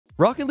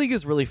Rocket League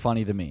is really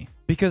funny to me,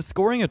 because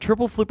scoring a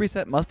triple flip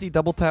reset musty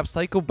double tap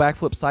psycho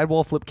backflip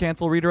sidewall flip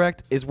cancel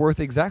redirect is worth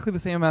exactly the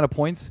same amount of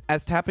points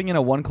as tapping in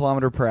a 1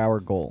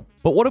 km/h goal.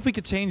 But what if we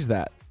could change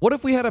that? What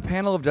if we had a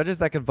panel of judges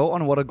that could vote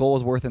on what a goal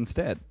was worth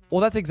instead? Well,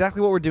 that's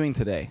exactly what we're doing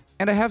today.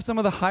 And I have some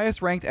of the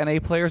highest ranked NA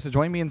players to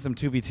join me in some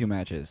 2v2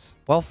 matches,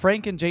 while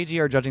Frank and JG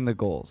are judging the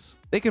goals.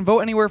 They can vote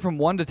anywhere from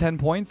 1 to 10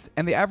 points,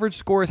 and the average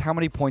score is how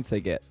many points they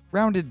get,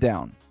 rounded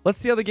down. Let's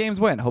see how the games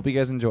went. Hope you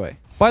guys enjoy.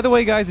 By the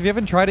way, guys, if you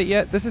haven't tried it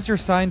yet, this is your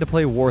sign to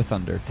play War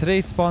Thunder,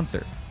 today's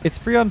sponsor. It's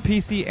free on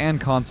PC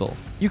and console.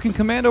 You can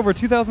command over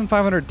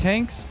 2,500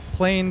 tanks,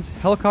 planes,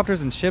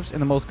 helicopters, and ships in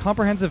the most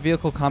comprehensive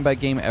vehicle combat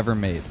game ever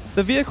made.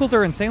 The vehicles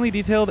are insanely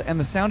detailed, and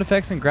the sound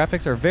effects and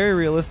graphics are very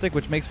realistic,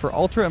 which makes for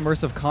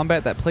ultra-immersive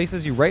combat that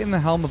places you right in the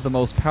helm of the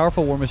most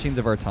powerful war machines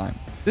of our time.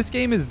 This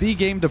game is the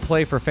game to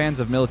play for fans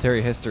of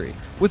military history.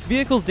 With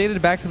vehicles dated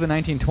back to the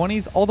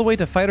 1920s all the way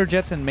to fighter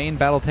jets and main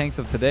battle tanks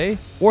of today,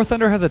 War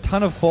Thunder has a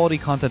ton of quality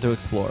content to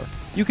explore.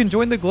 You can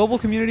join the global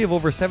community of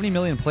over 70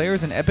 million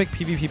players in epic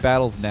PvP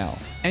battles now.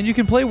 And you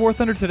can play War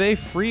Thunder today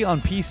free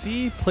on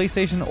PC,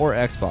 PlayStation, or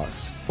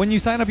Xbox. When you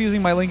sign up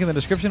using my link in the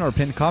description or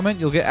pinned comment,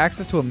 you'll get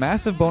access to a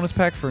massive bonus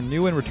pack for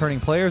new and returning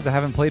players that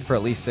haven't played for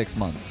at least 6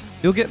 months.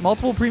 You'll get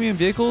multiple premium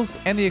vehicles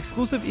and the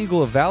exclusive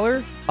Eagle of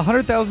Valor,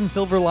 100,000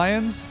 Silver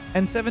Lions,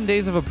 and 7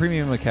 days of a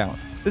premium account.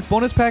 This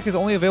bonus pack is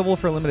only available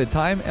for a limited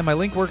time, and my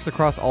link works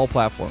across all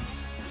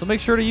platforms, so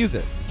make sure to use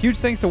it. Huge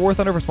thanks to War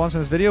Thunder for sponsoring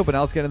this video, but now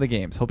let's get into the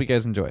games. Hope you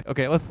guys enjoy.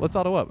 Okay, let's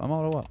auto up. I'm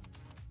auto up.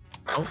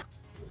 Oh.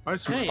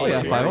 Hey. Oh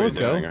yeah, 5. Let's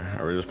go.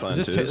 Are we just playing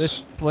Just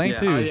twos? playing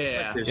twos.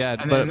 Yeah,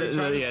 but then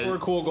try to score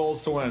cool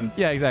goals to win.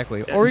 yeah,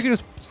 exactly. Or you can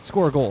just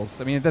score goals.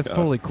 I mean, that's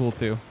totally cool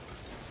too.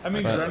 I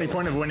mean, is there any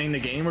point of winning the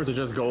game, or is it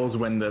just goals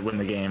win the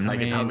game?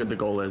 Like how good the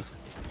goal is.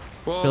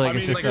 Well, feel like I mean,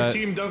 it's like just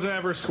your team doesn't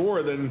ever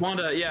score, then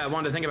Wanda,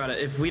 think about it.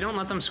 If we don't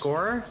let them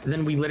score,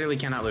 then we literally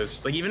cannot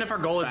lose. Like even if our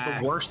goal is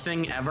the worst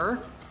thing ever,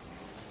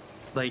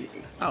 like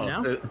you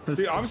know?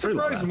 Dude, I'm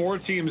surprised more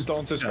teams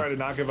don't just try to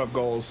not give up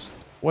goals.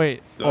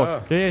 Wait.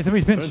 Oh, yeah,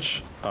 somebody's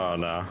pinch. Oh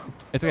no.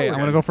 It's okay. I'm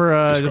gonna go for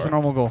just a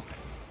normal goal.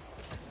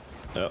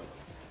 Yep.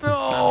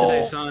 Not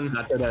today, son.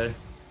 Not today.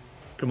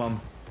 Come on.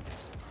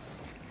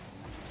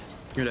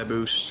 Give that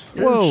boost.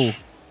 Whoa.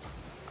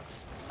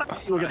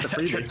 We'll get the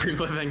freebie.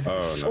 Pre-flipping.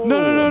 Oh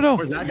no. No.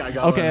 Where's that guy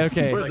going?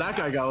 Okay. Where's that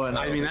guy going?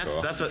 I mean, that's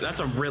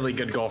a really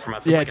good goal from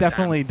us. Yeah,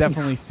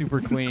 definitely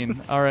super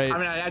clean. All right. I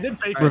mean, I did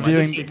fake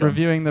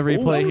Reviewing the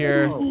replay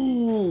here.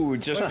 Ooh,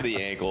 just for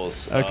the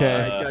ankles.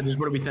 Okay. Judges,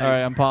 what do we think? All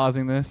right, I'm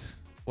pausing this.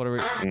 What are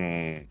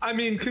we? I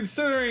mean,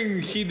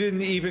 considering he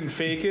didn't even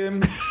fake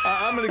him,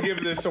 I'm gonna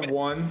give this a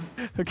 1.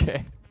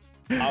 Okay.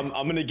 I'm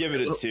gonna give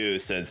it a 2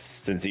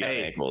 since he got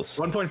ankles.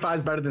 1.5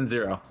 is better than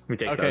 0. We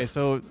take Okay, those.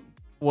 so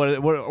what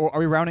are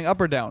we rounding up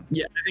or down?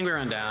 Yeah, I think we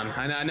round down.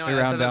 I know. We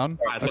round down.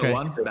 So Okay.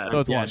 one? So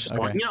it's Yeah, one. just Okay.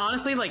 one. You know,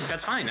 honestly, like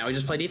that's fine. Now we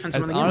just play defense. It's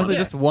and win the game. honestly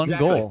Yeah. just one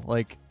goal.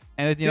 Like,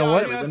 and it's, you know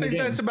what? I think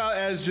that's about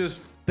as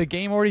just. The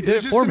game already did it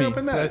It's for just me, an so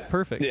open net. that's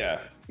perfect. Yeah.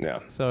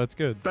 So it's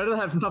good. It's better to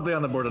have something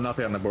on the board than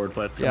nothing on the board,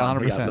 but Yeah,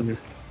 100%.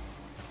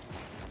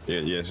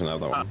 Yeah, it's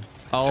another one.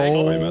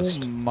 Oh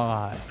missed.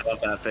 my. I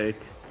love that fake.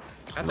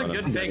 That's a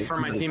good fake for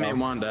my teammate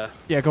Wanda.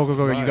 Yeah, go.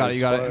 You got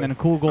it. And then a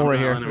cool goal right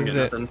here. This is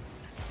it.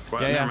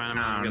 Well, Yeah. never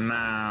mind, No.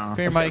 Come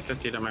here, Mike.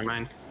 50 on my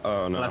mind.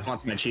 Oh no. Left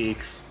wants my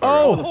cheeks.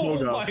 Oh!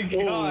 Oh my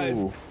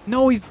god.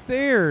 No, he's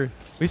there.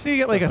 We just need to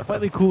get like a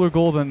slightly cooler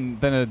goal than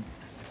a. Come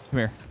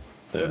here.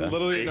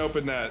 Literally an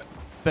open net.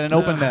 Than an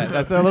open net.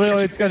 That's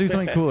literally. It's got to do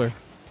something cooler.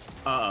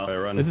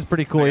 Uh-oh. This is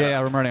pretty cool.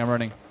 Yeah, I'm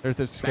running. They're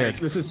scared.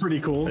 This is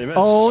pretty cool.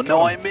 Oh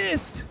no, I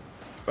missed.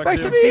 Back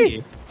to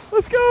me.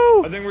 Let's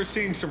go. I think we're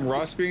seeing some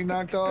rust being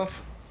knocked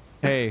off.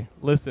 Hey,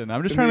 listen.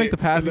 I'm just trying to make the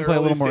passing play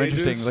a little more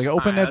interesting. Like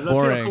open net's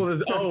Let's see how boring. cool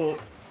this- Oh.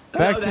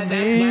 Back to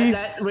me.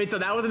 Wait, so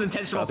that was an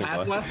intentional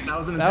pass left? That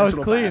was an That was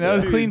intentional clean. pass. That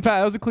was clean pass.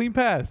 That was a clean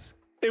pass.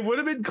 It would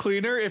have been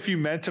cleaner if you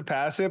meant to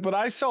pass it, but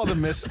I saw the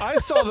miss. I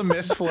saw the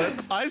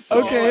misflip. I saw.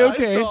 Okay. I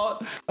saw,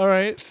 All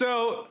right.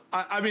 so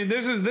I mean,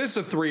 this is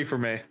a 3 for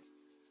me.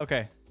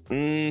 Okay.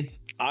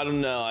 I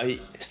don't know.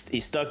 He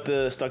stuck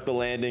the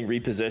landing,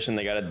 repositioned.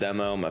 They got a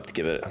demo. I'm gonna have to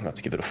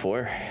give it a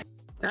 4.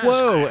 That's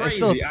Whoa, it's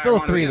crazy.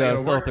 still I 3 though. wanna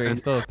Still work. 3.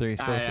 Still a 3.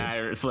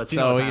 Flitz, you So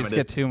know what we time just it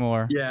get is. 2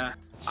 more. Yeah.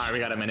 All right, we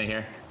got a minute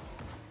here.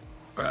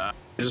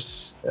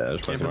 Just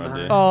Just play some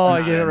RD. Oh,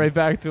 I gave it right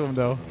back to him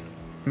though.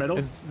 Middle.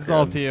 It's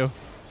all up to you.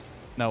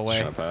 No way.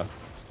 Shot pass.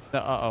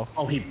 Uh-oh.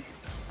 Oh, he.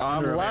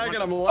 I'm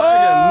lagging. Oh!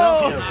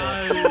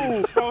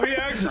 No. Oh, he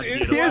actually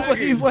is.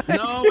 He's lagging.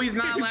 no, he's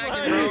not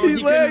lagging, bro. He's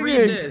He couldn't read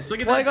lagging. this. Look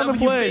at Flag that on the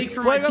W play. fake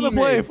from Flag my on the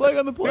play. teammate. Flag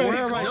on the play.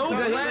 No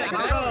lag.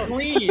 That's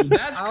clean.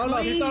 That's I don't know.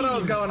 clean. He thought I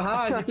was going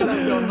high. He thought I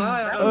was going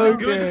high. That was a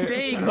Okay. good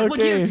fake.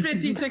 Look, he has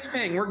 56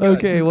 ping. We're good.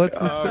 Okay, what's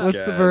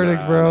the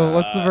verdict, bro?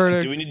 What's the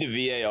verdict? Do we need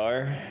to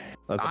VAR?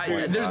 That's a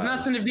 0.5. There's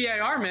nothing to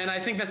VAR, man. I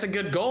think that's a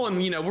good goal, and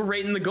we're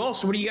rating the goal.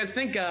 So what do you guys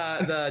think,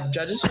 the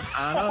judges?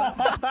 I don't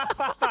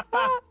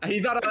know. He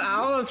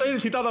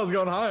thought I was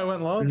going high. I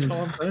went low. That's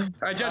all I'm saying. All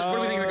right, judge, what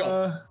do we think of the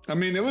goal? I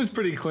mean, it was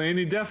pretty clean.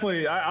 He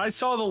definitely. I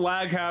saw the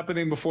lag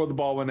happening before the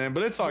ball went in,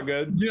 but it's all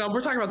good.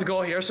 We're talking about the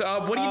goal here. So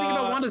what do you think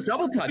about Wanda's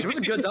double touch? It was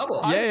a good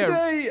double. I'd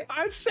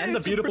say And the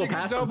it's a beautiful pretty good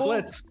pass from double.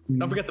 Flitz.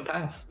 Don't forget the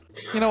pass.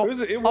 You know, It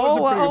was a pretty I'll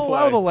good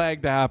allow play. the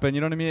lag to happen.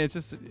 You know what I mean?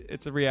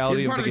 It's a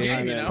reality It's part of the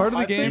game. game, Part of the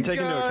I game. think, Take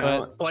into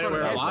account. Play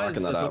where it lies.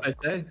 knocking that That's what out.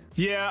 they say.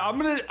 Yeah,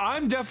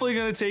 I'm definitely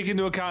gonna take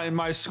into account in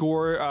my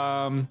score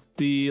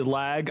the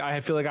lag. I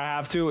feel like I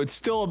have to. It's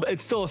still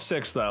a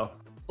 6 though.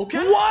 Okay.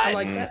 What? I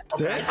like that.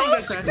 Okay. I think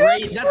that's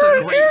great. That's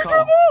a great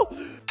call.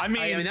 I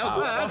mean, that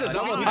was that's a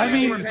double. I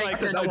mean, it's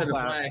like a double tap.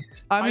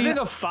 I I mean, think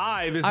a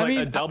 5 is like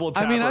a double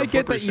tap. I mean, or a I get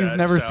flipper that you've set,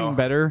 never so. seen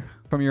better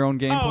from your own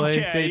gameplay,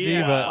 Okay, JG,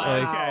 yeah, but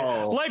like,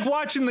 Wow. like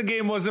watching the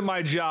game wasn't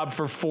my job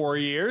for 4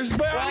 years,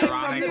 but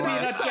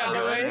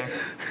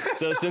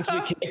So since we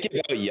can't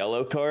give out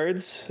yellow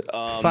cards,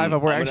 5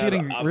 up. We're actually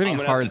getting hard I'm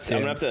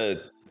gonna have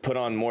to put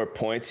on more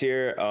points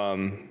here.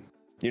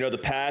 The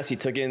pass he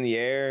took it in the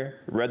air,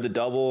 read the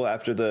double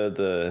after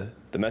the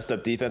messed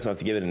up defense. I'm gonna have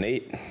to give it an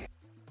 8.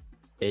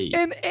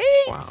 an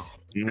 8.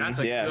 That's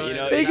a Yeah,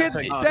 good. They get that's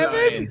a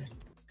 7.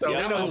 So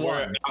Yeah,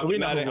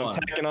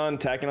 I'm I'm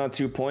tacking on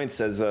 2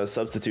 points as a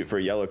substitute for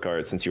a yellow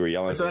card since you were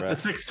yelling. So at the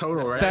that's a ref. 6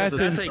 total, right? That's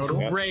So a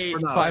total. great.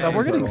 5 up.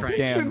 We're getting Right.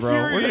 scammed, bro.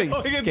 We're getting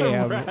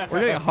scammed. We're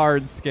getting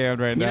hard scammed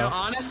right now.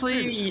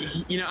 Honestly,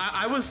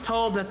 I was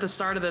told at the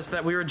start of this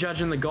that we were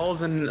judging the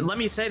goals, and let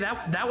me say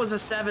that was a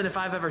 7 if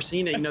I've ever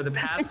seen it. The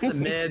pass to the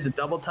mid, the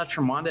double touch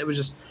from Wanda, it was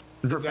just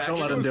perfection.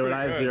 Don't let him do it.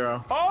 I have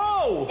 0.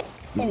 Oh!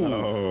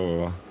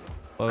 Oh.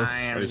 Close. I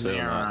am What do you say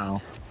on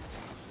 0.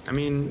 I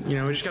mean, we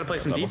just gotta play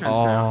some defense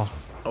now.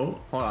 Oh. Oh,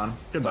 hold on.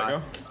 Goodbye.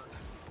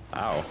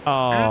 Ow.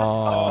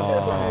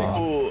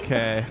 Oh.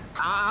 Okay.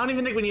 I don't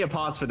even think we need a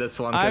pause for this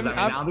one because I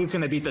I'm- don't think it's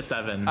gonna beat the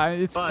 7.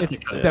 It's But it's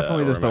it could.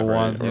 definitely just a remember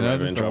 1. it. You know,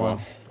 Remember just in a trouble. 1.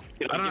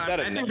 I don't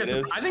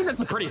know. I think that's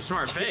a pretty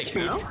smart fake.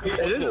 It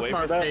is a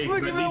smart take.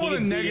 Look at that one, a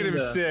negative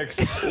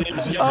 6.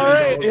 All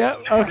right. Yep.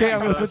 Okay.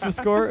 I'm gonna switch the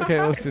score.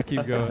 Okay. Let's just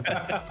keep going.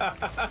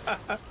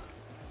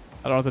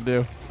 I don't know what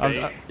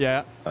to do.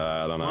 Yeah.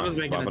 I don't know. Wanda's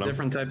making a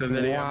different type of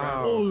video.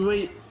 Bro. Oh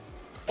wait.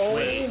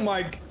 Oh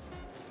my.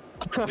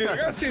 Dude, I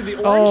gotta say, the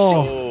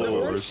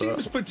Oh. orange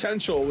team's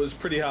potential was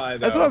pretty high, though.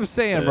 That's what I'm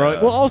saying, bro.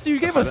 Yeah. Well, also you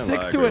gave a I didn't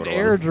 6 like to an it at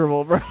air all.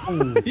 dribble, bro.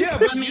 Yeah,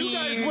 but I you mean-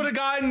 guys would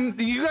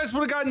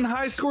have gotten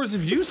high scores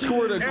if you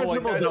scored a goal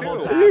like that double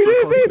too. tap. You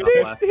Close did.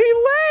 enough left. He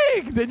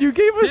lagged. Then you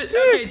gave a 6.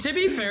 Okay, to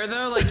be fair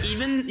though, like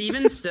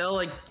even still,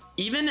 like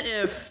even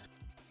if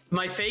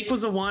my fake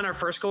was a 1, our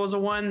first goal was a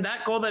 1,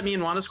 that goal that me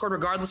and Wanda scored,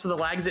 regardless of the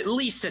lag, is at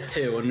least a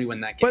 2, and we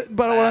win that game.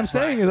 But what I'm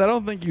saying is I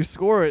don't think you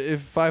score it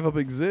if 5 up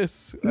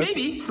exists.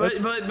 Maybe,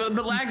 but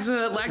lag's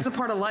a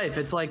part of life.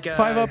 It's like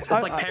 5 up. It's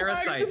like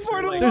parasites.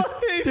 part of like- life.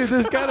 Dude,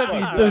 there's gotta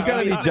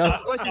be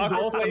just. It's like a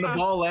goal and the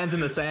ball lands in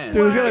the sand.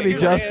 Dude, there's gotta be Right,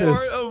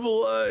 justice. part of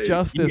life.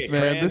 Justice, You get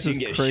man. cramps, This is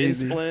you get shin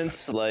crazy.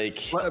 splints, like.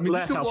 I mean, you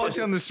Leth, could how walk much-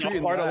 down the street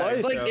and part of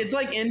lag, life. It's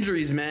like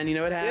injuries, man.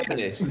 It happens.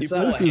 You So-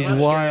 pull a This is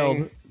hamstring.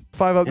 wild.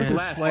 5 up. This is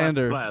Left,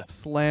 slander. left.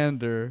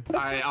 Slander. All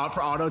right, out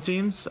for auto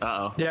teams.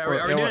 Uh-oh. Yeah, Yeah,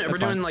 we're doing that's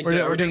fine. like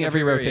We're doing the every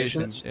three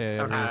rotation. variations.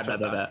 Yeah, Okay. I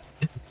bet.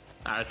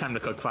 All right, it's time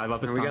to cook 5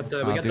 up. It's We time. got the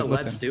Oh, dude,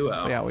 Let's listen.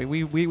 Duo. Yeah,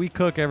 we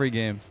cook every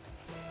game.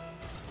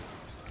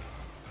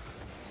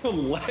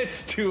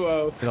 Let's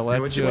duo. The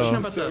Let's What you know Duo.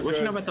 about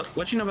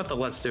the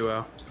Let's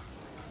Duo?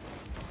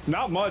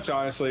 Not much,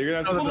 honestly. You're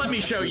gonna have to. Well, let me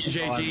show you,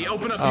 JG.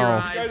 Open up Oh. your You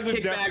eyes, guys are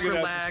kick back, definitely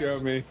gonna have to relax,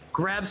 show me.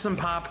 grab some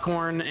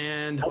popcorn,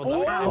 and hold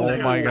on. Oh That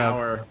my got God.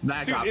 power.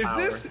 That Dude, got is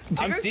power. this? Do you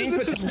I'm guys seeing think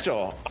this is?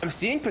 potential. I'm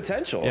seeing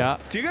potential. Yeah.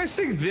 Do you guys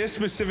think this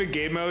specific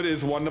game mode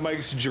is Wonder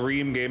Mike's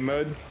dream game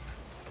mode?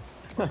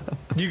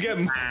 You get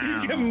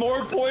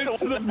more points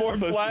the more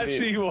supposed to flashy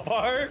be. you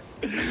are.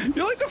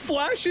 You're like the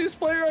flashiest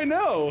player I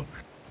know.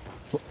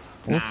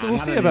 We'll Nah, see not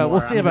about anymore. we'll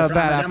see I'm about a-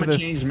 that I'm after a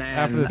this changed man.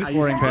 after this I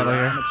scoring used to be- panel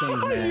here. I'm a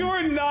changed man.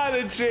 You're not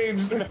a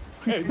changed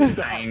man.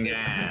 Dang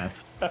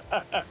ass.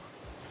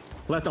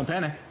 Let don't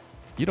panic.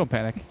 You don't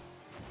panic.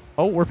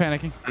 Oh, we're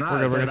panicking. Nah, We're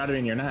good. it's We're about good. to be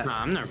in your net.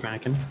 Nah, I'm never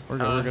panicking. We're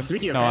good. We're good.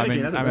 Speaking of No, I panicking,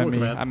 mean, that's I a meant me.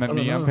 bullet, I meant man.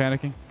 me. I I'm don't know.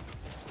 panicking.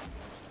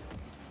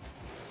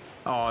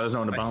 Oh, there's no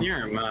one to bump.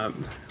 Here,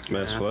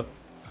 Miss flip.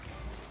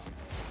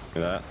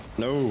 Look at that.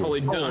 No. holy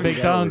dunk. Big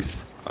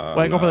dunks. Uh,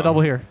 Wait, go for the no.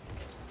 double here.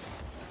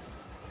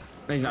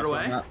 He's not Out of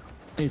scoring way? that.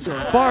 He's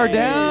scoring. Bar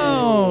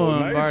down.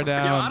 Nice. Bar Yo, I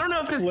down. don't know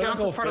if this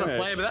counts as part of the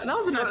play, but that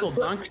was a nice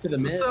little dunk to the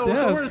mid.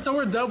 So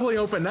we're doubly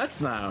open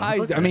nets now. I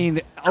mean,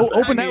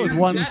 open net was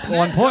one that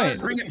point. does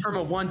bring it from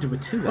a 1 to a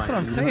 2. That's what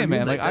I'm saying,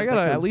 man. Like I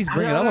gotta at least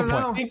bring it up a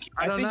point.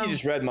 I think you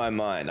just read my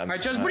mind. All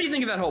right, Judge, what do you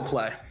think of that whole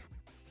play?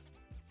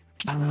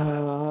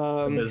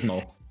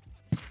 Abysmal.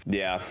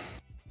 Yeah.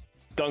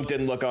 Dunk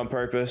didn't look on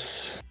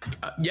purpose.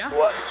 Yeah.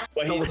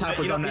 But Double tap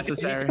was he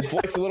unnecessary.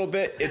 flex a little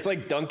bit. It's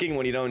like dunking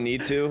when you don't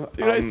need to.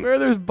 Dude, I swear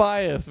there's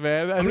bias,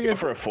 man. I I'm think gonna go it's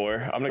for a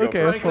 4. I'm gonna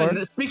Okay, go a for a 4.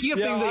 four. Speaking of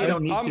Yeah, things that you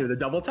don't need I'm- to, the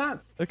double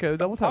tap. okay. The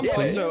double tap's I'm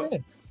clean. also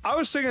I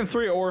was thinking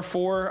 3 or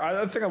 4.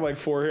 I think I'm like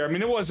 4 here. I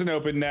mean, it was an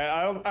open net.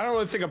 I don't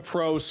really think a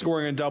pro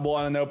scoring a double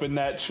on an open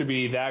net should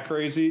be that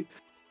crazy.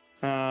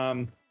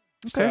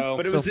 So,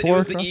 but it was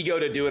the ego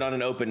to do it on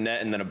an open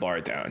net and then a bar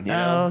down. You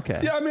know? Oh, okay.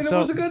 Yeah, I mean, it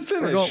was a good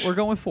finish. We're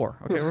going with 4.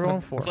 Okay, we're going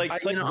with 4. It's like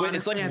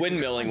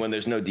windmilling when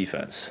there's no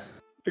defense.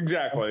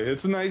 Exactly.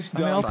 It's a nice. I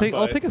mean,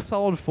 I'll take a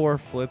solid 4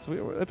 flits.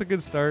 That's a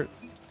good start.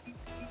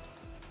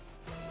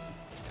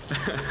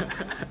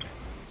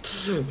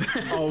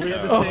 Oh, we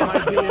had the same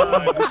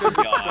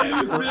idea.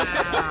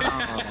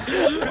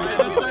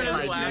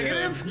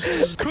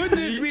 Could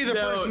this be the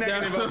first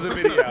negative of the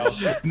video?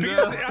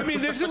 Because, I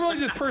mean, this is really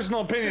just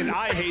personal opinion.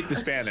 I hate the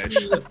Spanish.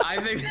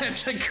 I think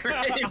that's a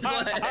great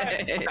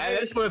play.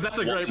 That's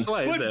a great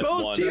play. But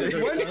both teams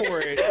went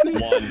for it.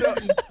 So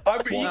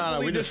I'm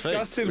equally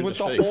disgusted with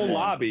the whole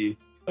lobby.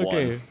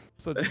 Okay.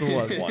 So just a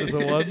 1. Just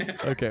a 1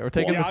 Okay, we're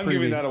taking the freebie. I'm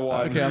giving that a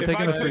 1. Okay, I'm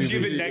taking the freebie. If I could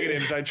give it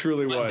negatives, I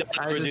truly would.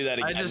 Never do that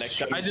again. Next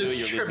time you do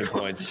it, you're losing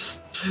points.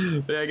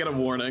 Yeah, I got a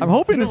warning. I'm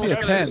hoping to see a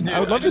 10. I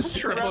would love to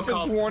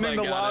triple warning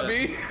the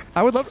lobby.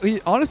 I would love,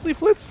 honestly,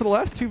 Flitz, for the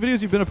last 2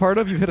 videos you've been a part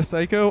of, you've hit a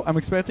psycho. I'm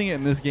expecting it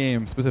in this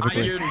game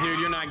specifically. Dude,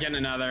 you're not getting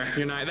another.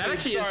 You're not. That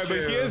actually is true.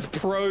 But he has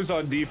pros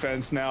on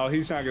defense now.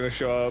 He's not going to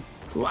show up.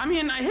 Well, I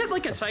mean, I hit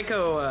like a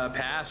psycho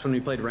pass when we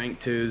played rank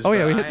 2s. Oh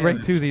yeah, we hit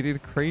rank 2s. He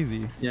did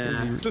crazy.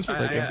 Yeah, Crazy.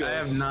 I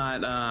have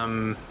not. I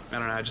don't know.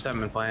 I just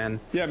haven't been playing.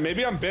 Yeah,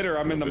 maybe I'm bitter.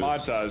 I'm in the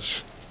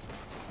montage.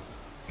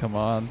 Come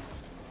on.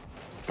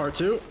 Part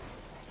 2.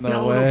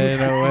 No way,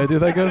 no way,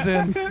 dude. That goes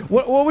in.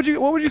 What would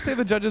you say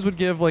the judges would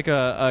give like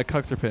a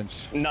cuxer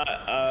pinch? Not.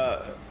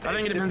 I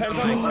think it depends on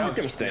the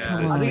circumstances.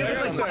 I think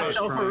it's like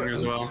top shelf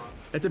as well.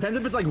 It depends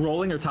if it's like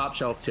rolling or top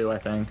shelf too. I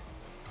think.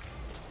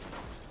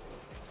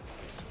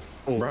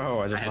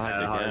 Bro, I just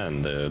lagged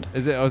again, dude.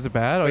 Is it? Oh, is it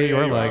bad? Oh, yeah, you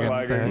are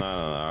lagging.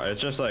 No.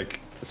 It's just like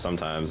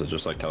sometimes it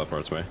just like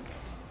teleports me.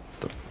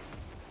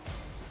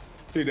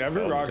 Dude,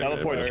 every rock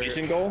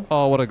teleportation goal.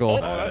 Oh, what a goal!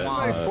 Oh, that's a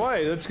nice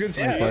play. That's good.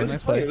 Yeah,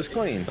 nice play. It was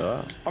clean.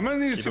 I'm gonna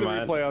need to see the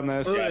replay on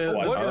this.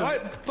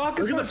 What fuck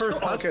is the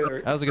first touch?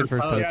 That was a good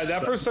first touch. Yeah,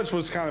 that first touch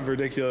was kind of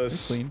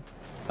ridiculous. Clean.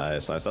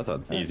 Nice. That's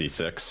an easy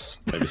 6,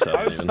 maybe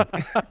 7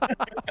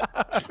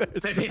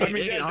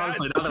 even.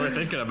 Honestly, now that we're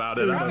thinking about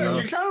it, I don't know.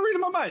 You're kind of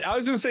reading my mind. I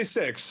was gonna say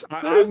 6.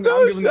 There's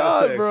no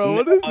shot, bro.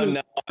 What is this?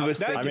 No, I was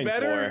thinking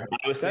better. 4.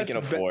 I was thinking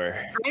of 4.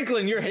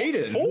 Franklin, you're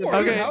hated. 4.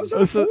 Okay, how's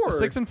that 4?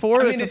 6 and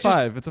 4. It's a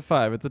 5. It's a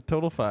 5. It's a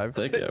total 5.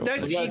 Thank you.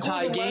 That's We got a equal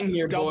tie to game less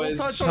here, double boys.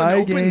 touch on Tie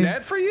an open game.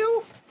 net for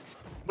you?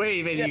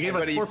 Wait, you gave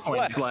us 4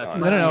 points left.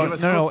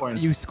 No.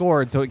 You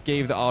scored, so it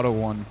gave the auto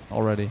 1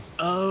 already.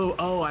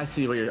 Oh, I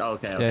see what you're.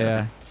 Okay.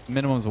 Yeah.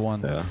 Minimum's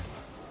 1. Yeah.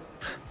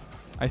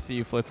 I see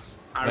you, Flitz.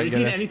 I've already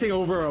seen anything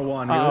over a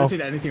 1. We've Uh-oh. already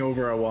seen anything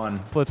over a 1.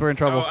 Flitz, we're in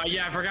trouble. Oh,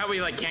 yeah, I forgot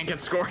we like can't get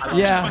scored.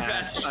 Yeah.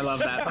 I love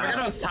that. I forgot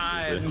I was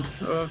tied.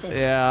 Oops.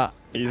 Yeah.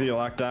 Easy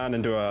lockdown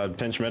into a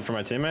pinch mid for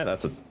my teammate.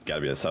 That's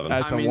gotta be a 7.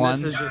 That's I mean, a 1.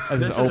 this is just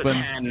This is open.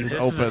 a 10. It's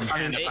This is a open.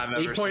 10 if I've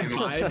ever seen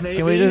one. 8.5 maybe.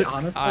 Can we just,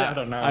 Honestly, I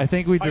don't know. I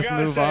think we just I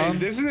gotta move say, on.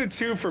 this is a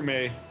 2 for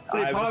me.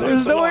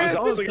 There's no way I was it's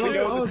also a going to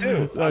go with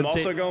the 2. I'm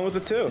also going with the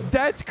 2.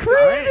 That's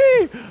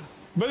crazy.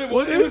 But it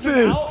What was is an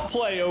this?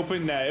 outplay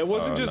open net. It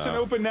wasn't just an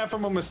open net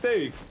from a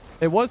mistake.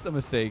 It was a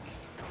mistake.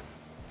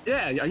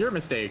 Yeah, your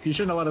mistake. You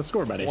shouldn't have let us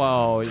score, buddy.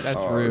 Wow,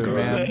 that's rude, It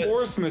was man. a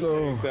forced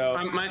mistake, though.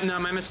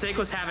 My mistake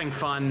was having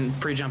fun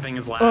pre-jumping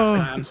his last.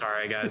 I'm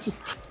sorry, guys.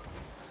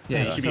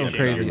 Yeah, That's you so should be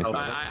crazy. ashamed.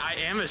 I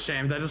am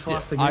ashamed. I just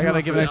lost the game. I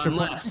gotta give an extra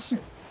unless.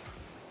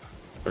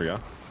 There we go.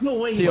 No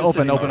way. See,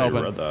 open. I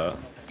read that.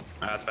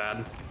 That's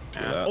bad.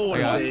 Yeah. Oh, I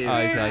got it. save.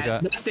 Oh, he's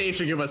got it. That save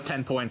should give us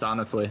 10 points,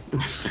 honestly.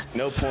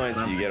 No points,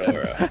 but you get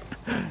aura.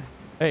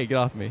 Hey, get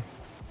off me.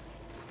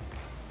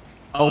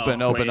 Open.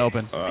 Give him an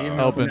Open.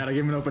 open net. I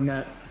give him an open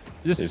net.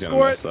 Just He's score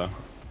gonna it. miss, though.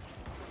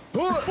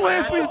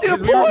 Flitz, we just need a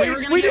We were point.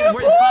 gonna We need get, a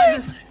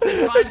it's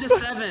point. 5 to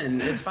 7.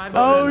 It's 5 to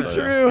Oh, 7.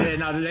 true. Yeah,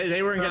 no,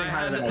 they weren't getting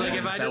higher than Like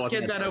if I just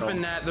get that open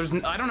net,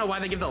 I don't know why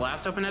they give the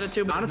last open net a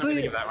 2, but Honestly,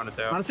 they give that one a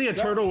 2. Honestly, a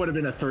turtle would have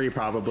been a 3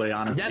 probably.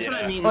 Honestly, That's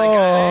what I mean. Like,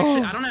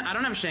 I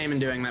don't have shame in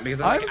doing that because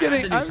I have to do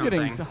I'm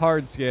something. getting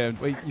hard scammed.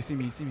 Wait, you see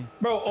me?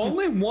 Bro,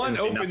 only one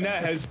open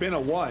net has been a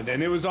 1,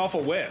 and it was off a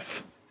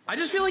whiff. I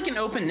just feel like an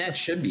open net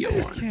should be a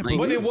 1. Like,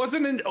 But it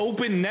wasn't an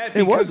open net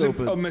It was because of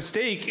open. a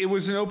mistake. It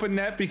was an open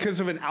net because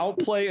of an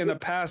outplay and a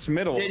pass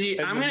middle. JG,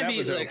 and I'm the gonna net be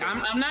was like,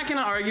 open. I'm not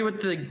gonna argue with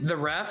the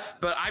ref,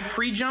 but I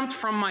pre-jumped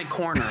from my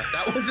corner.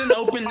 That was an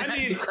open net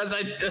mean, because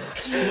I.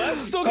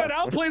 Leth still got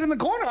outplayed in the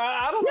corner.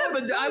 I don't know.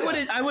 Yeah, but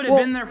I would have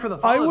been there for the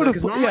follow. would've-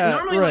 Because normally, yeah,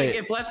 normally right. like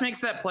if Leth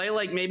makes that play,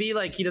 like maybe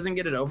like he doesn't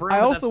get it over him. I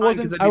but also that's fine, 'cause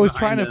wasn't. I'd I be was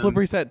trying behind to flip him.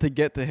 reset to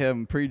get to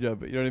him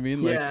pre-jump. You know what I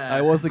mean? Like Yeah.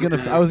 I was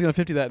gonna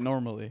 50 that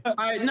normally.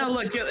 No,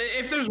 look.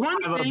 If there's one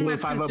thing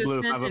that's five up blue,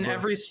 consistent five up in blue.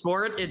 every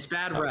sport, it's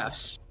bad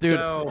refs. Dude,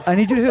 So, I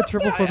need you to hit a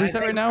triple flip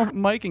reset right now,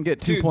 Mike, and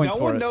get 2 Dude, points no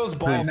for one it. knows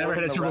ball. I've never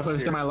hit a The triple ref fist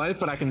here. in my life,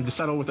 but I can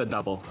settle with a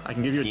double. I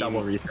can give you a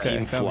double reset.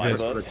 Team sounds fly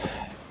good. up.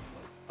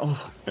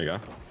 Oh, There you go.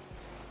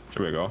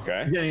 Should we go? Okay.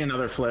 he's getting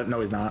another flip.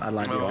 No, he's not. I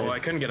lied to you. I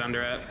couldn't get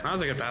under it. That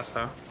was a good pass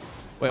though.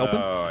 Wait,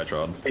 open. Oh, I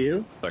trolled. Hey,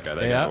 you? Okay,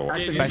 they Yeah. got Back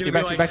it. to you,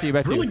 back to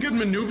you. Really good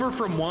maneuver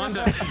from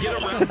Wanda to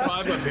get around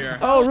 5 up here.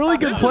 Oh, really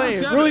good This is a play.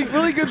 7.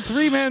 Really good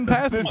 3-man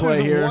passing This play is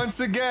here. once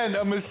again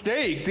a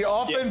mistake. The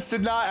offense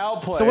did not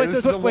outplay. So wait,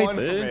 This is a wait, one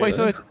for me. wait.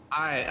 So it's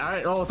All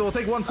right. Oh, so we'll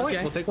take 1 point.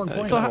 Okay. We'll take 1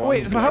 point. so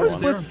wait. So how is 1-0.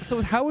 Flitz?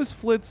 So how is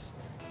Flitz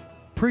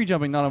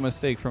pre-jumping not a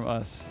mistake from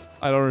us?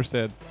 I don't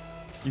understand.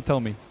 You tell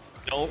me.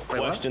 Don't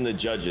question the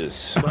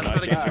judges. Let's Not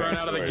about to get your thrown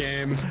out of the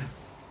scores. game.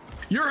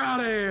 You're out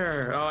of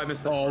here. Oh, I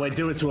missed the. Oh, wait,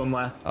 do it to him,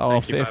 Leth. Oh,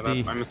 Thank you, 50.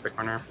 5 up. I missed the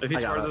corner. If he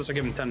I got scores it. this, I'll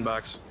give him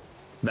 $10.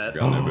 Bet.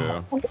 Got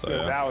no boo. So,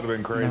 yeah. That would have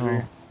been crazy.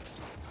 No.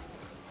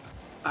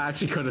 I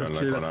actually could have Go in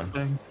too. the That's the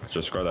corner. thing.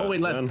 Just score that. Oh,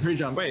 wait, Leth. in.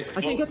 Pre-jump. Wait.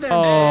 I can't get there.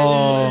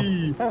 Oh,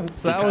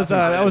 so that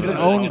was an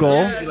own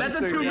goal. Yeah, that's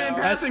a 2-man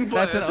passing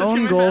play. That's an a own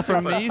 2-man goal passing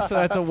from play. me. So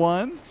that's a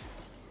 1.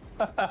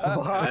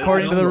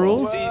 According to the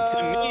rules. See,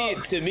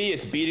 to me,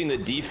 it's beating the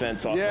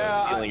defense off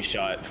Yeah, a ceiling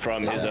shot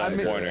from his own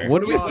corner. What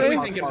did we What do say?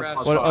 we think in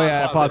rest? What, oh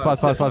yeah, pause.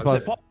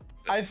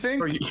 I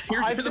think Or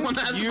you're I the one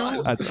that has think you.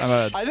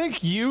 buttons. I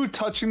think you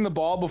touching the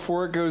ball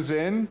before it goes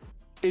in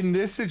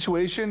this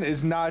situation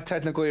is not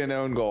technically an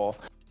own goal.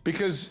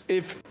 Because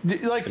if,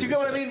 like, do you know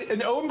what I mean?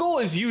 An own goal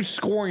is you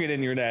scoring it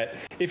in your net.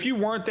 If you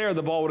weren't there,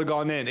 the ball would have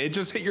gone in. It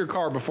just hit your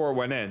car before it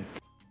went in.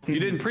 You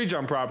didn't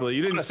pre-jump properly.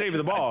 You didn't save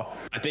the ball.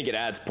 I think it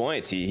adds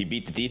points. He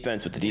beat the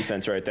defense with the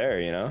defense right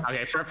there, you know?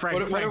 Okay, Frank.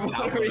 What are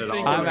we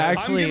thinking? I'm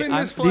actually. giving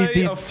this play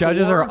These a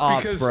judges are 4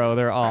 ops, because- bro.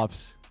 They're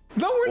ops.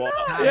 No, we're Well,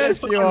 not.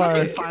 Yes, you are.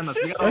 It's fine. Let's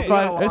go. That's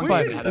fine. That's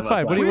fine. That's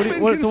fine. What do you? So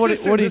what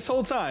do you? this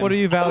whole time. What do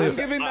you value? I was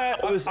giving that.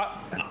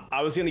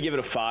 I was gonna give it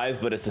a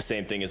 5, but it's the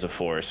same thing as a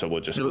 4, so we'll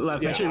just. Leth,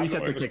 make sure you I'll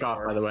reset go the with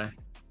kickoff, by the way.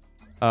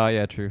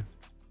 Yeah, true.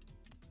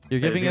 You're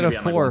giving it gonna a be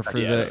on, like, 4 one for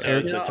side. the so air.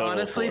 it's a total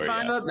Honestly, 4,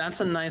 5 yeah. up, that's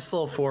a nice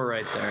little 4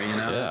 right there, you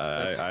know? Yeah,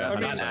 I that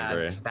 100%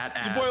 adds. agree. That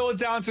You adds. boil it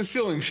down to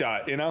ceiling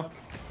shot, you know?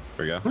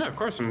 Here we go. Yeah, of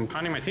course. I'm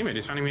finding my teammate.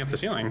 He's finding me off the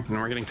ceiling, and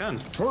we're getting 10.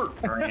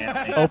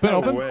 Open.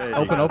 No way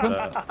you got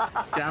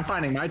that. Yeah, I'm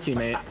finding my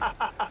teammate.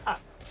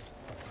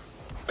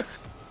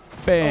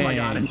 Bang. Oh my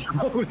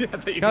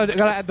god.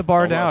 Gotta add the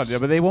bar down. Almost. Yeah,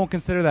 but they won't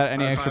consider that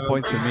any extra 5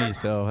 points for me,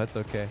 so that's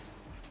okay.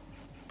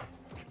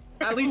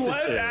 At least it's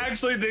Leth 2.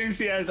 actually thinks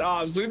he has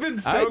ops. We've been I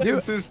so do.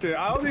 consistent.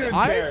 I don't even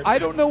care. I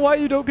don't know why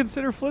you don't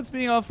consider Flitz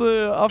being off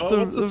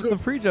the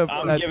pre-jump.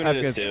 I'm That's giving it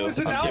a good. 2. It's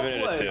an I'm giving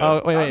it a outplay. 2.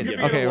 Oh wait, I'm wait.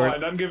 giving Okay, it a we're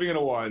 1. I'm giving it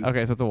a 1.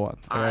 okay. So it's a 1.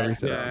 Alright,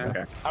 Reset. yeah.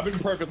 Okay. I've been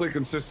perfectly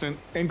consistent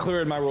and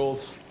clear in my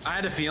rules. I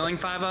had a feeling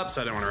 5 up,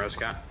 so I didn't want to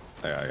risk it.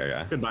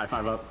 Okay. Goodbye,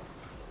 5 up.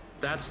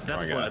 That's my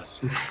God.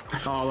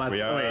 Flitz. Oh, Leth.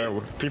 We are.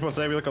 Wait. People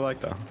say we look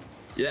alike though.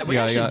 Yeah, You we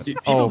got it, actually you got it. do.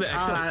 People Oh.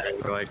 that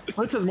actually are like,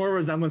 Flitz has more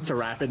resemblance to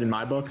Rapid in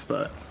my books,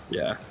 but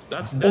yeah,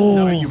 that's Oh,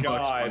 W books,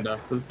 God. Wanda.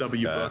 That's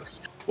W Yeah.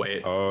 books.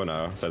 Wait. Oh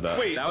no, said that.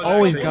 Wait, That was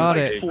Oh, he's actually- got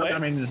like it. Flitz? I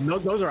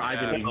mean, those are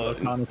Ivy League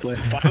books, honestly.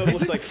 5 up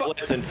looks like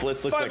Flitz, and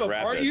Flitz looks 5 like up.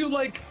 Rapid. Are you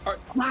like?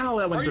 Wow,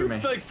 that went Are through you me.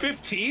 like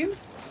 15?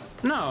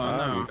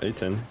 No.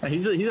 18.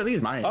 He's I think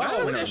he's mine. Oh, I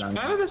have okay. his I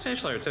have his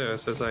facial hair too,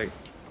 so it's like.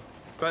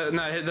 But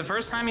no, the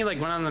first time he like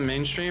went on the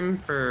mainstream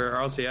for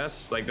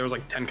RLCS, like there was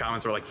like 10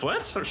 comments that were like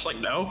Flitz. I'm just like,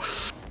 no.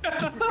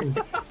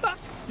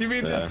 You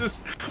mean that's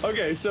just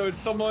okay? So it's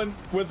someone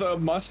with a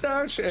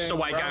mustache and Just a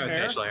white guy brown with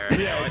hair? facial hair.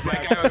 Yeah, like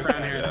white guy with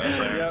brown hair. and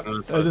facial hair. Yep. And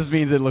it's That just Flitz.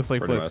 means it looks like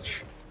Pretty Flitz.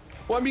 much.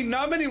 Well, I mean,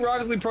 not many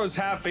Rocket League pros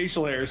have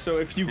facial hair, so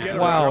if you get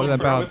Wow, around that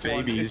with bounce.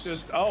 one, Babies.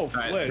 it's just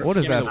Flitz. What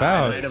is that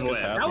bounce?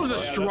 That was a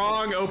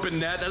strong open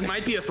net. That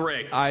might be a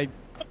thrick. I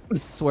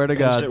swear to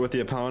Pinched it God. with the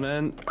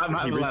opponent.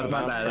 My He reached bad, the my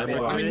bounce bad.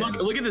 perfectly. I mean,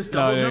 look at this No,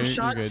 double no, jump you're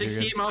shot, good, you're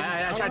 68 miles an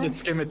I hour. tried to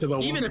skim it to the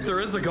Even if there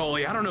is a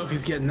goalie, I don't know if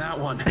he's getting that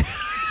one.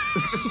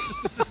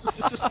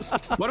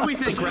 What do we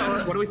think,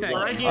 Russ? What do we think?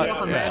 ranking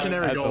off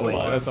imaginary That's a 1.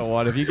 goalies. That's a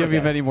 1. If you give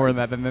him any more than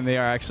that, then they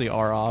are actually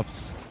our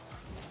ops.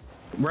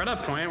 We're at a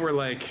point where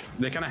like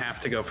they kind of have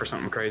to go for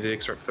something crazy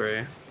except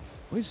 3.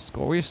 We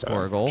score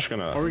a goal. Just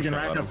gonna, Or we can just gonna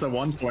rack let up some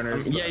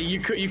 1-pointers. Yeah, you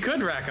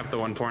could rack up the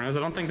 1-pointers. I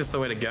don't think that's the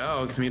way to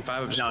go because me and 5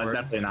 have No, scored.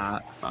 definitely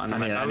not. I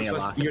I need a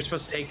lock. you're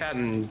supposed to take that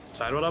and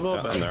sidewell double,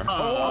 him but in there.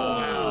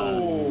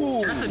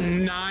 oh, that's a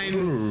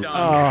 9 dunk.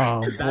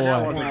 Oh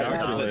boy.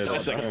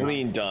 That's a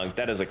clean dunk.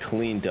 That is a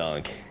clean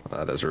dunk.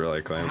 That is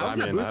really clean. How's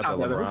that I boost had out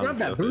the there? Who LeBron grabbed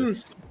that flip it.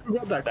 boost? Who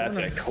grabbed that That's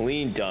a corner?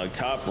 clean dunk.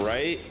 Top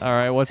right. All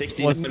right. What's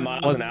 69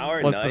 miles an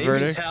hour, what's the nice.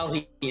 verdict? Tell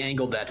he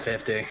angled that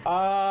 50.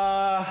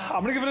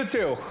 I'm gonna give it a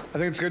 2. I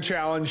think it's a good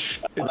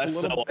challenge. It's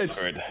That's a little. so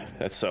awkward.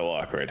 That's so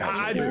awkward.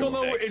 I just don't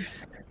know.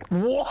 It's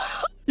what?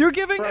 You're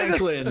giving it a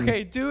Franklin.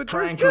 okay, dude.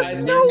 There's Franklin, just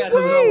there's no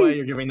way way.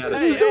 you're giving that.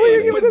 There's no way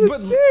you're giving it a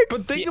 6. But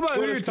think about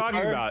who you're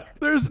talking about.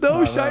 There's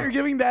no shot you're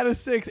giving that a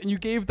 6, and you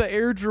gave the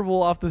air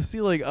dribble off the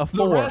ceiling a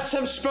 4. The rest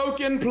have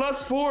spoken.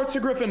 +4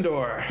 to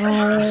Gryffindor.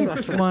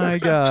 Oh my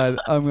God,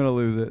 I'm gonna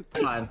lose it.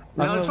 It's fine.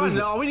 No, it's fine.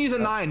 No, all we need is a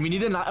 9. We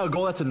need a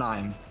goal that's a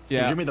 9.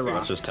 Yeah. Give me the Let's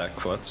rock. just tech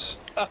flits.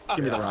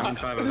 Give me the rock.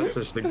 5 of this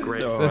is the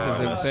great. This is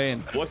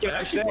insane. What can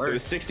I say? It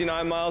was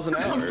 69 miles an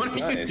hour. What are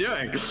you Nice.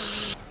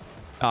 doing?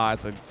 Ah,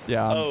 it's a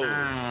yeah. Oh,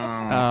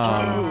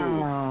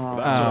 Oh.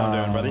 That's what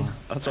I'm doing, buddy.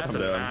 That's what That's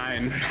I'm a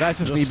doing. 9. That's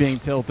just me being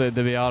tilted,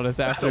 to be honest.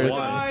 After a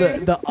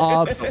 1. the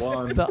ops,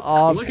 the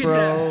ops, Look at bro.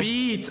 that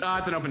beat. Oh,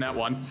 it's an open net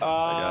 1. It's a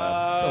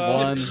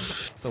 1.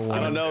 It's a 1.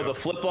 I don't know. The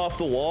flip off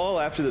the wall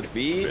after the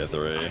beat. Be a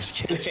 3. I'm just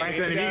kidding.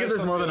 Franklin, if you give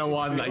this more than a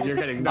 1, like you're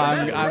getting.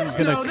 I'm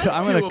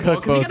gonna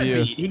cook He both got of a you.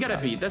 beat. He got a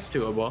beat. That's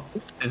doable.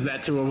 Is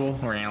that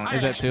doable? Really?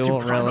 Is that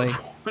doable? Really?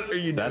 What are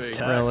you That's doing?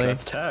 tech. Really?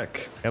 That's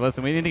tech. Hey,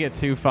 listen, we need to get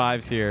 2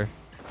 5s here.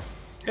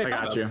 I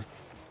got you.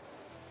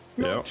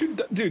 Yep.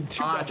 Dude,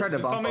 two I doubles. tried to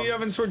Tell bump me him. you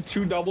haven't scored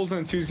 2 doubles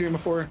and a 2-seam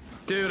before.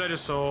 Dude, I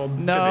just sold.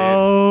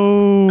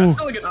 No. That's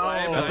still a good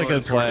play. but That's I a good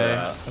would've scored play.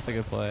 that. That's a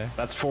good play.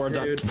 That's 4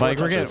 Mike,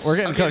 we're getting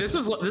Okay, cooked.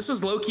 this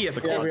was low key at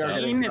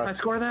 14 if I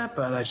score that,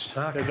 but I just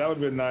suck. Yeah, that would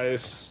have been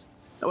nice.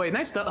 Oh wait,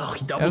 nice stuff. Oh,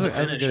 he doubled the That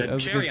was a finish. good- that A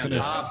was a cherry good on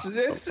finish. top.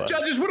 It's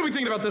Judges, what are we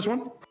thinking about this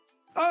one?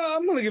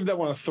 I'm gonna give that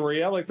one a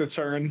 3. I like the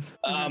turn.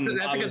 That's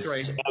a good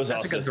 3. I was That's a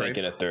also good 3.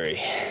 thinking a 3.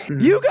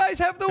 You guys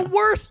have the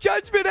worst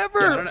judgment ever.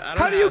 Yeah, I don't How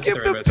know do you how give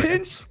to the do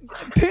it,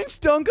 pinch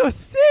dunk a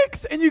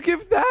 6 and you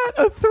give that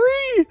a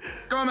 3?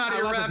 Throw him out of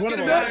your rap. What Get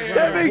him about- out of here.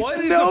 That makes What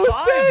is no a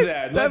 5 sense.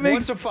 then? That Like, makes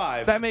what's a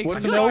 5? That makes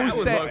What's a no 5? That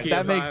was sense. low-key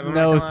That a makes 5, I'm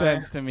no not gonna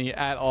sense to me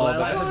at all.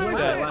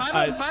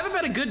 Five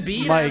about a good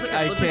beat. Mike, Flip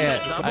I it to a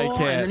can't. double,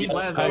 I and then you-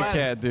 can't. I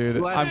can't, dude.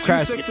 Leth, I'm two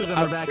crashing. 6s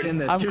and we're back in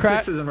this. I'm 2 cra-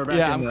 6s and we're back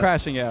Yeah, in I'm this.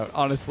 crashing out.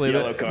 Honestly,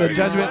 Yellow the card.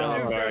 judgment.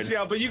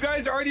 Yeah, but you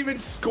guys aren't even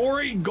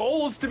scoring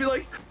goals to be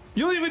like,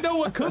 you don't even know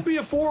what could be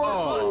a 4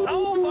 or 5.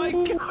 Oh my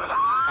god.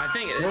 I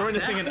think We're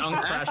witnessing an unk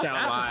crash out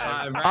that's a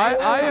live. 5,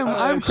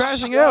 right? I'm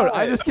crashing out.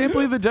 I just can't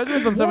believe the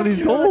judgments on some of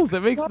these goals.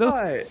 It makes no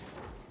sense.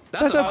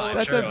 That's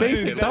a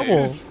basic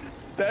double.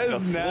 That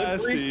is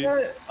nasty.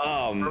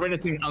 We're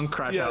witnessing unk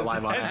crash out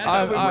live on that.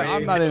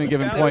 I'm not even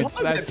giving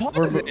points.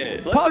 Pause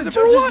it. Let Pause the it for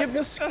judges what? give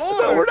the scores.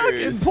 No, we're not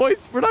getting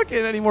points. We're not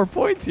getting any more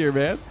points here,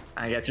 man.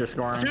 I guess you're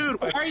scoring. Dude,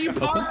 why are you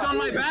parked on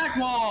my back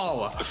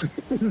wall?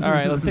 All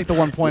right, let's take the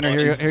 1 pointer.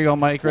 Here you go,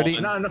 Mike. Ready?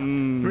 No,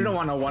 we don't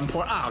want a 1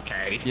 point. Oh,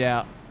 okay.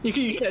 Yeah. You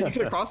could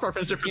have crossbar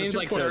finished it This for the game's 2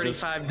 like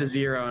pointers.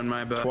 35-0 in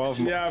my book. 12.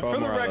 Yeah, 12 for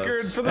the more of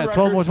record, those. for the Yeah, record,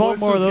 12 more of Flitz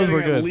those was were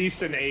getting good. At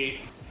least an 8.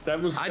 That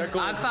was. I that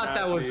goal thought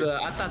that was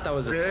nasty. I thought that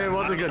was a It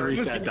was a good I was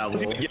reset gonna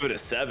double. give it a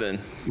 7,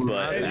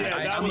 but Yeah,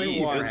 that was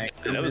one.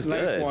 that was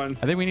Nice good. one.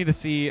 I think we need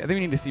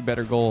to see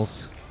better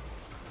goals.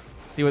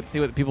 See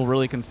what people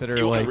really consider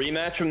You want like. a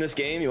rematch from this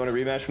game? You want a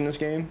rematch from this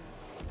game?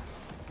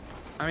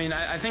 I mean,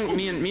 I think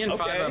me and Okay.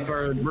 5 Up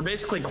we're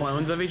basically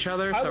clones of each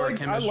other, so our I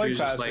chemistry like is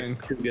just passing.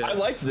 like too good. I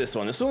liked this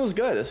one. This one was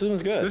good. This one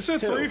was good. This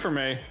is a too. 3 for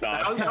me. No,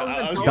 That was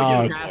I was an giving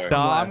Dog, it a 4.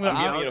 dog,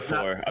 I'm giving it a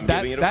 4. I'm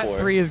giving it a That 4.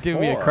 3 is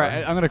giving me a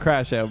crash. I'm gonna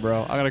crash out,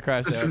 bro. I'm gonna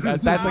crash out.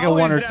 That's like a How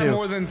 1 or is that 2.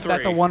 more than 3?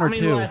 That's a 1 or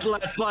 2.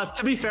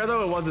 To be fair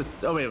though, it was a.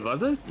 Oh wait,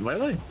 was it?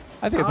 Really?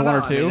 I think it's Oh, a 1 or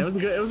no, I mean, 2.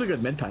 it was a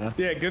good mid pass.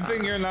 Yeah, good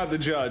thing you're not the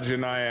judge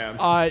and I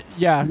am.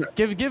 Yeah.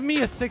 Give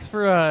me a 6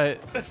 for a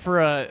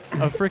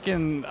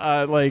freaking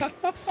like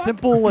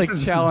simple like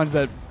challenge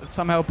that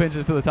somehow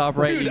pinches to the top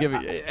right. Dude, You give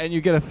it, and you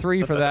get a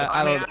 3 for that.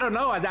 I don't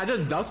know. I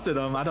just dusted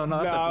him. I don't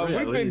know. That's No, a 3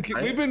 at least,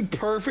 right? we've been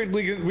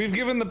perfectly good. We've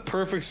given the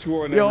perfect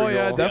score in Oh every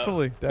yeah, goal.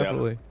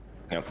 definitely.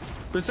 Yep.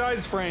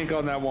 Besides Frank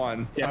on that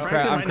one. Yeah, I'm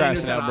Franklin might need crashing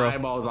to set out, bro.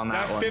 eyeballs on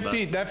that That one.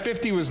 50, that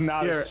 50 was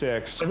not Here. a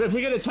 6. If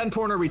we get a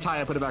 10-pointer, we tie.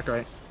 I put it back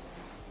right.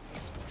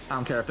 I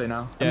don't care if they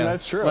know. Yeah,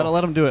 that's true.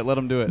 Let him do it. Let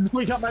him do it.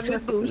 We got my mid You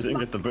boost. didn't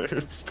get the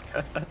boost.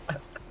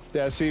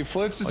 Yeah, see,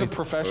 Flitz is a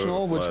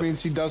professional, which Flitz.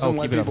 means he doesn't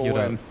let keep it up, people keep it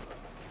up. win.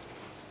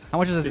 How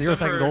much is this 0 Except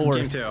second for goal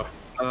game worth? 2.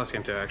 Oh, that's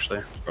game 2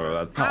 actually.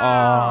 Oh, that,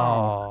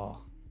 Oh,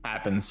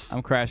 Happens.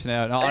 I'm crashing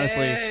out. No,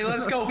 honestly, Hey,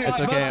 let's go. it's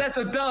 5 okay. Up. That's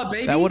a dub,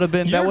 baby. that would have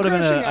been You're crashing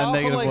a out, but,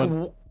 negative like,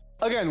 one.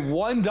 Again,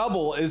 one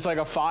double is like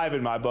a 5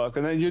 in my book,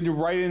 and then you're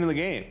right into the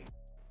game.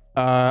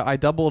 I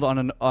doubled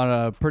on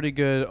a pretty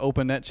good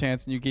open net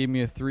chance, and you gave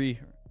me a 3.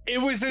 It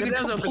was a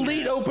that was open complete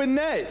net. open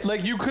net.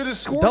 Like, you could have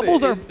scored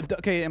Doubles it. are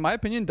okay. In my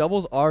opinion,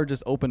 doubles are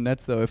just open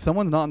nets, though. If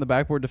someone's not on the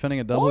backboard defending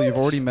a double, you've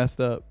What? already messed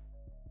up.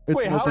 It's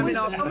Wait, an how open. is-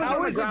 No, if someone's how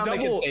on the is a ground, they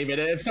double- could save it.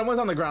 If someone's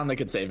on the ground, they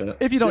could save it.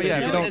 If you don't, yeah,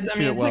 if you I don't mean,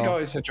 shoot it it's like well.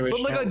 always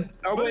situation. But like a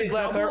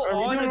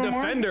double on a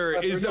defender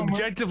is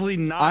objectively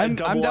not a I'm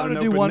double down on to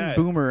an do open one net.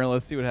 boomer and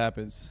let's see what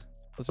happens.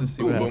 Let's just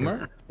see what happens.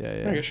 Boomer? Yeah,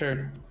 Okay, yeah.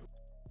 sure.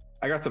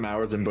 I got some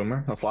hours in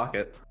Boomer. Let's lock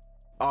it.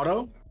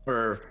 Auto?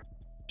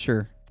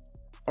 Sure.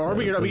 Or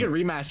we it could doesn't-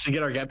 rematch to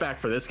get our get back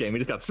for this game. We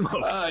just got smoked.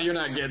 You're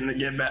not getting the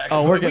get back.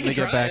 Oh, we're We getting the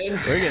can get back. try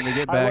it. We're getting the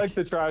get I back. like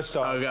the trash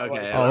talk. Okay,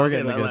 okay. Oh, we're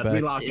getting the get We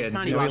back. lock in. It's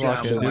not Yeah, even we lock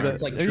trash in. Do talk. that.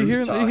 It's like Are you truth hearing?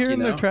 Are you talk, hearing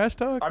you their know? trash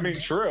talk? I mean,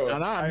 true. No,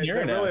 I'm They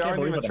hearing it. I really can't aren't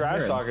believe even what I'm trash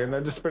hearing. talking.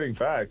 They're just spitting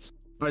facts.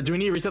 But do we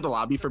need to reset the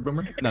lobby for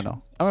Boomer? No.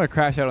 I'm gonna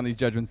crash out on these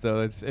judgments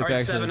though. It's All right,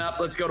 actually. 7 Up.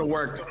 Let's go to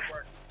work.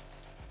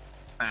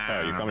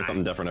 oh, you call me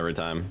something different every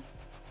time.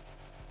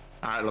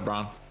 All right,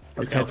 LeBron.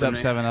 It's heads up, me.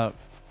 7 up.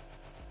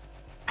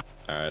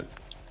 All right.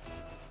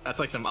 That's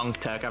like some unk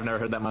tech. I've never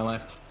heard that in my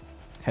life.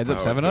 Heads Oh, up,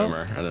 it's 7 up.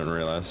 Boomer. I didn't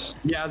realize.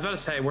 Yeah, I was about to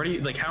say, where do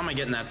you like? How am I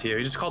getting that to you?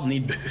 You just called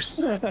need boost.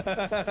 All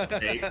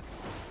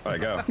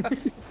right, go.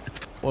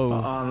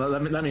 Whoa.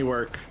 Let me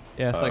work.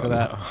 Yeah, cycle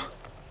that.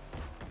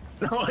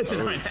 No, it's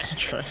in my No.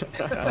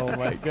 neck. Oh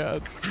my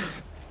god.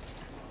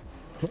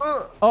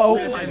 Oh,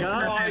 That's my in,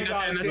 God.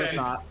 that's in, that's It's in.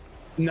 not.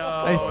 No,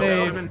 I that saved.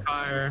 would've been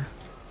fire.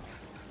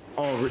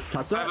 Oh,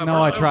 touch that? No, We're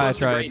I so tried, close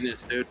to I tried.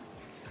 greatness, dude.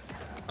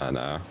 I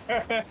know.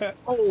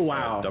 Oh,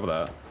 wow. Double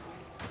that.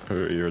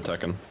 Who are you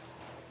attacking?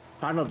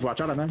 5 up,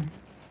 watch out, man.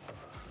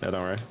 Yeah,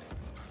 don't worry.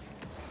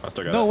 I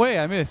still got no it. way,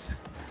 I miss.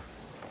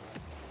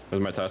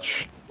 There's my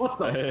touch. What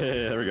the?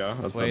 Hey, there we go.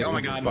 That's Wait, Oh my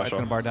it's God.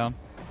 gonna bar down.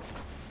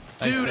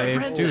 Nice Dude, I save.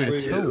 read Dude, that.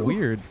 it's so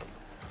weird.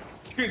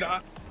 Dude, oh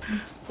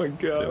my God.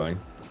 Feeling.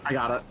 I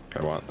got it.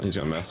 I want. He's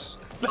gonna miss.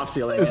 Off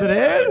ceiling. Is it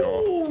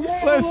in?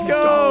 Let's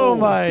go,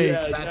 Mike.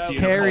 Yeah,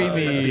 Carry That's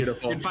me.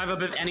 beautiful. Dude, 5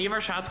 up. If any of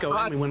our shots go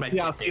in, we win by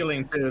Yeah, 50.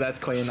 ceiling too. That's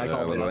clean. I Yeah,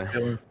 called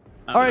literally. it.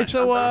 All right,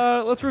 so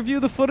let's review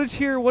the footage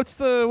here. What's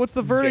the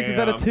verdict? Is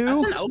that a Damn. 2?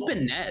 That's an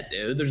open net,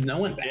 dude. There's no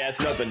one back. Yeah,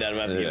 it's an open net. I'm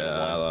gonna have to give it Yeah,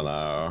 I one. don't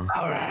know.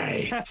 All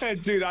right.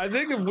 Dude, I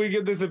think if we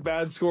give this a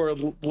bad score,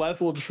 Leth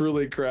will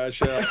truly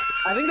crash out.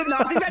 I think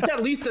that's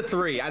at least a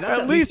 3. That's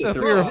At least a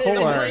 3 or 4.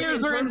 The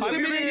players are I'm giving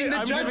intimidating it- the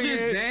I'm giving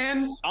judges, it-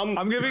 man.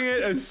 I'm giving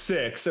it a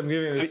 6. I'm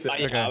giving it a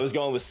 6. I was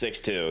going with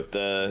 6 too.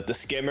 The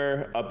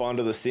skimmer up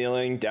onto the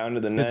ceiling, down to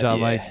the net. Good job,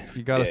 yeah. Mike.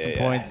 You got us Yeah, some yeah.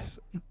 points.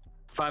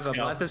 5 up.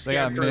 Leth is They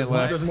got a scared for minute his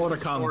left. life. There's more to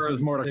come. Or-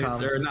 There's more to dude, come.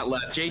 They're not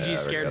Leth. JG's Yeah,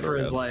 scared we're for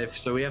his good. life,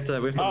 so we have to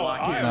Oh,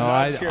 lock I am him. No,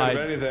 not scared of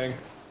I- anything.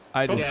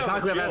 I Yeah, just it's not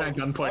like we have that at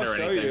gunpoint I'll or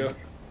show anything. you.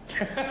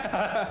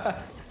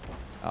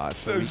 it's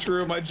So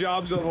true. My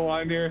job's on the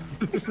line here.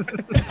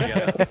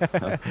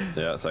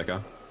 Yeah,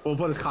 psycho. We'll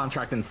put his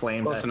contract in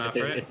flame. Close enough,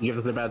 if, right? if he gives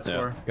us a bad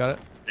score. got it.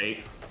 8.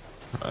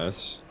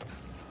 Nice.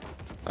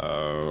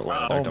 Oh,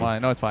 wow. Oh my,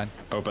 no, it's fine.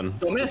 Open.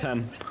 Don't miss.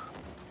 10.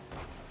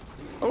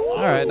 All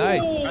right,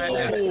 nice.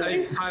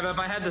 5 up.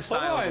 I had to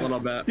style Fine. a little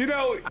bit. You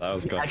know, That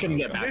was good. I couldn't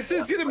get back. this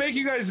is gonna make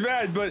you guys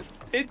mad, but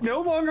it no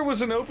longer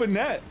was an open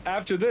net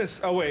after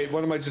this. Oh wait,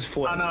 what am I just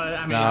Oh, flipping? no,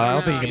 I mean, No, I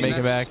don't think you can mean, make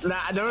it back. that's-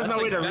 Nah, there was no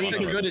way to read That's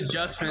a it. good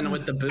adjustment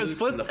with the Because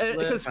boost. and Splits, the flip.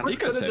 because Splits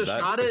could could have say just that.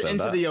 shot You it could say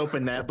into that. the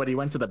open net, but he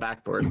went to the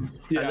backboard.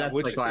 Yeah, That's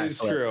which like why I is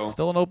flipped. true.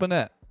 Still an open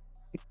net.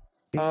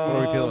 What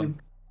are we feeling?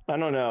 I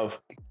don't know.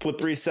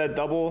 Flip reset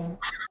double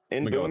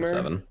in We go with boomer.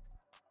 7.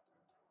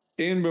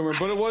 In boomer,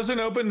 but it was an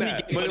open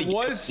net. You But gotta it get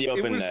was the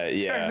open it was net,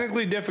 yeah.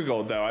 technically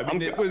difficult though. I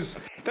mean, it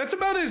was. That's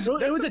about as.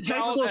 It was a that's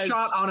technical about as-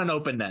 shot on an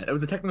open net. It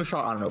was a technical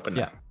shot on an open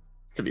net.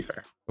 To be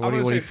fair. What I'm do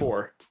you- gonna what do say you-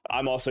 4.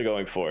 I'm also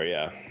going 4.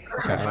 Yeah.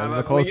 Okay, this is a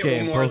We close get one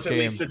game. more, Close it's at game.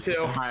 least a 2.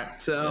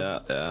 Alright.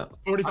 So Yeah.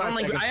 45 I don't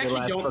like. seconds I for actually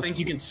left. don't think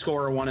you can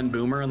score a 1 in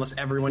boomer unless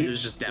everyone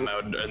is just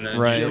demoed and then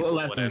Right. just Yeah, like,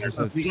 left. whatever. This is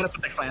a- We gotta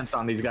put the clamps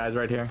on these guys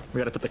right here. We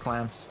gotta put the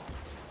clamps.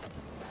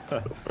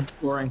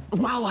 Scoring.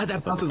 Wow,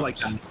 that bounces like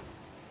that.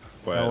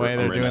 Wait, No way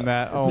they're doing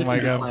that. Oh my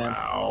god.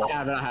 Wow. I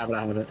have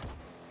it.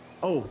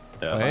 Oh.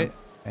 Yeah, it's Wait, on.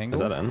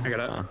 angle. Is that in? I got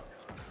it.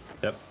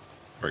 Yep.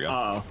 There we go.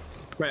 Uh-oh.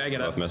 Wait, I get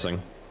Both it.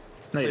 missing.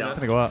 No, you It's don't.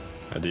 gonna go up.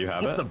 Do you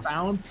have What's it? the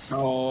bounce?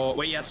 Oh,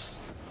 wait,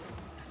 yes.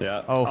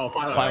 Yeah. Oh, Oh,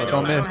 five up. five,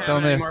 don't miss, I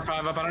don't have any miss. more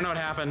 5 up. I don't know what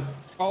happened.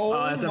 Oh,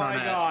 that's in our my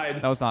net.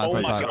 god. No, it's not. It's Oh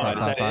not. my It's God, not. is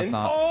It's that not. It's in?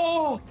 not.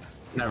 Oh,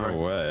 Never. No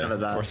way. Never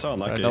that. We're so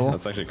unlucky. double?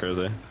 That's actually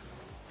crazy.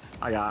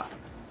 I got.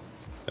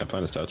 Yeah,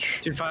 playing his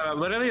touch. Dude, 5 up.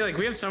 Literally, like,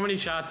 we have so many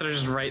shots that are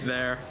just right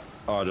there.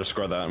 Oh, I just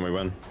scored that and we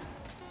win.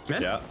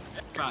 Mid? Yeah.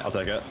 God. I'll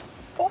take it.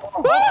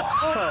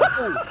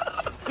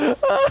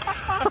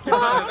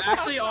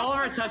 Actually, all of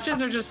our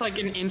touches are just like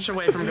an inch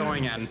away from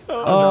going in.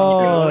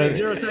 Oh,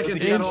 0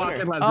 seconds. You gotta lock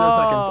in left. 0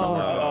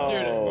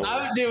 seconds.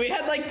 Oh. Dude, we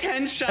had like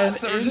 10 an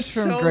shots inch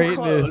from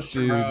greatness,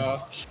 dude. that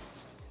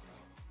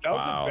was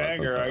Wow, a that's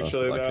banger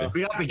actually lucky. though.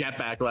 We got the get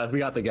back, left. We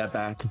got the get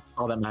back.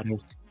 All that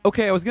matters.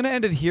 Okay, I was gonna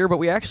end it here, but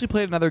we actually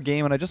played another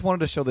game, and I just wanted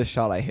to show this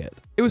shot I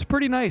hit. It was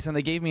pretty nice, and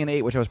they gave me an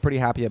 8, which I was pretty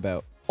happy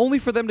about. Only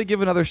for them to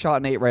give another shot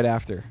an 8 right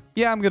after.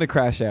 Yeah, I'm gonna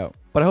crash out.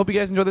 But I hope you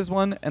guys enjoyed this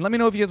one, and let me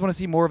know if you guys want to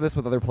see more of this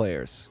with other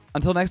players.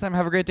 Until next time,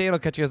 have a great day, and I'll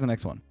catch you guys in the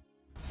next one.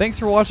 Thanks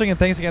for watching, and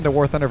thanks again to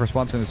War Thunder for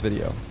sponsoring this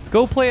video.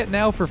 Go play it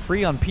now for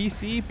free on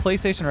PC,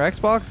 PlayStation, or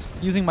Xbox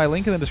using my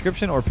link in the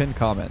description or pinned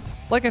comment.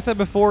 Like I said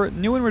before,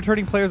 new and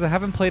returning players that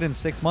haven't played in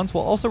 6 months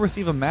will also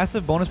receive a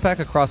massive bonus pack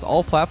across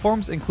all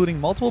platforms, including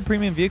multiple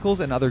premium vehicles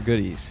and other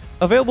goodies.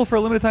 Available for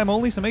a limited time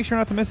only, so make sure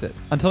not to miss it.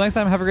 Until next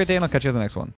time, have a great day, and I'll catch you guys in the next one.